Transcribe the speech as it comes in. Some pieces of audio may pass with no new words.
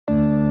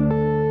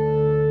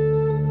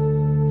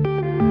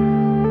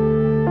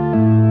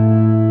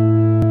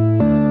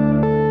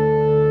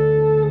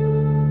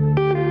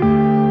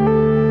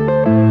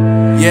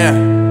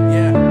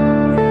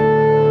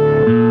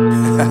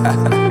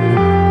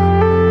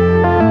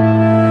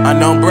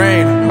No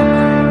brain,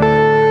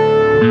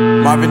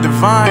 Marvin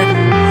Divine,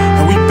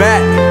 and we back.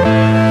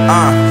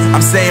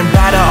 I'm saying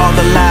bye to all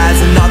the lies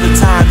and all the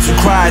times you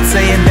cried,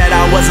 saying that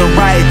I wasn't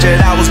right, yet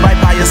I was right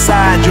by your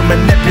side. You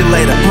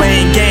manipulator,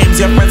 playing games,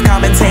 your friends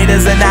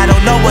commentators, and I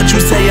don't know what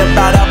you say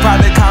about our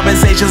private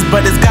conversations,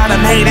 but it's got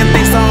them hating.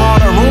 Thanks to all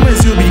the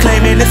rumors you be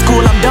claiming. It's cool,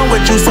 I'm done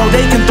with you, so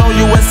they can throw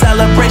you a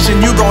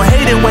celebration. You gon'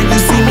 hate it when you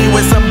see me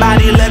with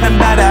somebody living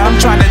better.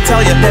 I'm trying to tell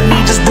you that me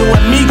just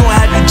doing me gon'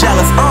 have you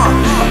jealous.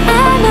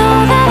 I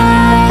know that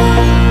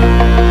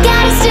I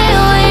gotta stay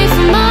away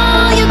from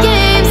all your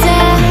games,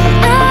 yeah.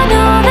 I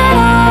know that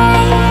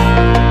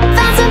I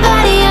found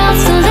somebody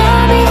else to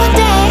love me one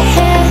day,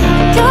 yeah.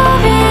 You'll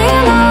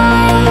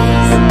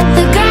realize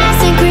the grass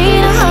ain't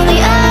greener on the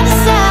other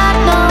side,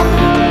 no.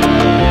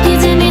 You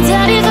did me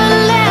dirty for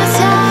the last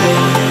time,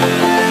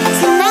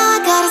 so now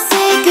I gotta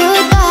say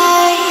goodbye.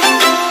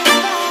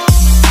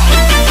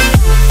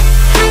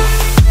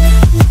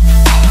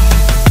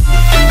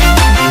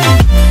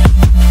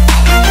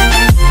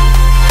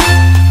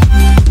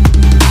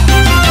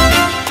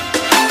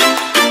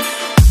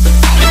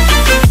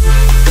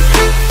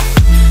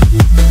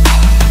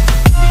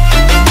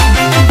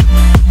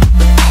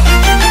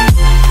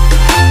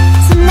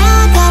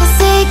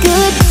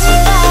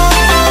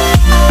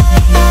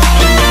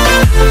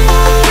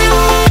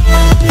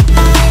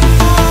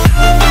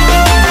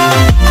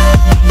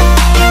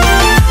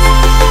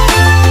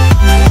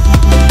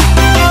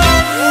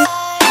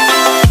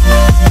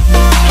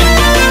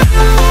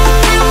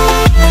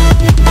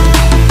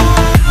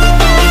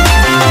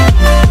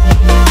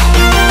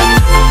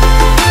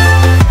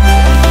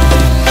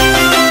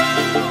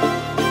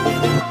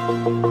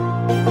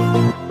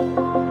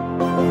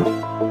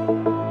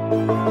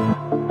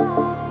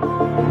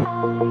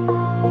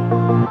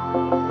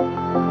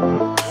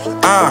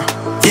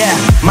 Yeah,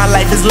 my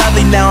life is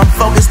lovely now, I'm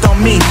focused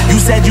on me. You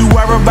said you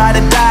were about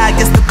to die, I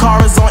guess the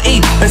car is on E.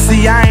 But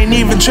see, I ain't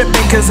even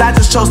tripping, cause I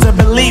just chose to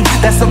believe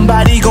that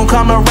somebody gon'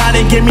 come around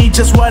and give me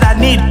just what I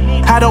need.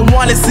 I don't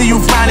wanna see you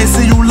frowning,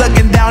 see you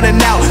looking down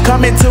and out,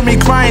 coming to me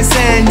crying,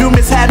 saying you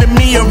miss having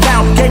me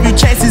around. Gave you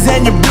chances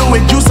and you blew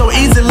it, you so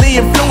easily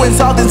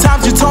influenced. All the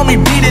times you told me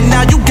beat it,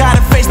 now you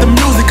gotta face the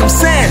music. I'm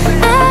saying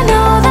I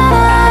know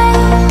that